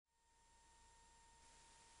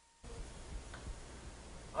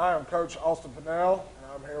I am Coach Austin Pinnell,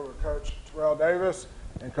 and I'm here with Coach Terrell Davis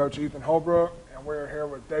and Coach Ethan Holbrook, and we're here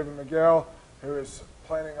with David Miguel, who is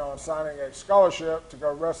planning on signing a scholarship to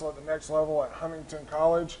go wrestle at the next level at Huntington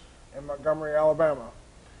College in Montgomery, Alabama.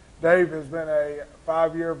 Dave has been a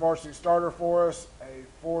 5-year varsity starter for us,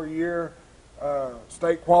 a 4-year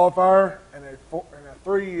state qualifier, and a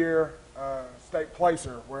 3-year state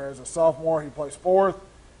placer, where as a sophomore he placed 4th,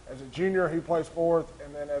 as a junior he placed 4th,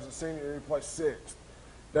 and then as a senior he placed 6th.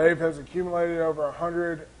 Dave has accumulated over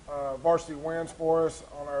 100 varsity wins for us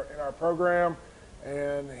in our program,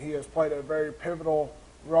 and he has played a very pivotal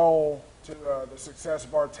role to the success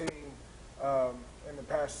of our team in the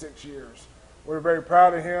past 6 years. We're very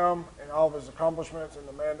proud of him and all of his accomplishments and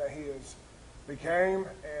the man that he has became,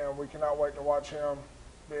 and we cannot wait to watch him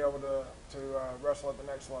be able to wrestle at the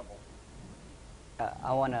next level.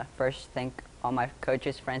 I want to first thank all my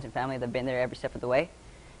coaches, friends, and family that have been there every step of the way,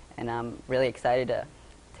 and I'm really excited to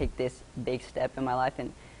take this big step in my life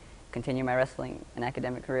and continue my wrestling and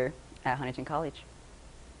academic career at Huntington College.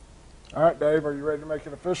 All right, Dave, are you ready to make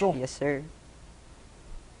it official? Yes, sir.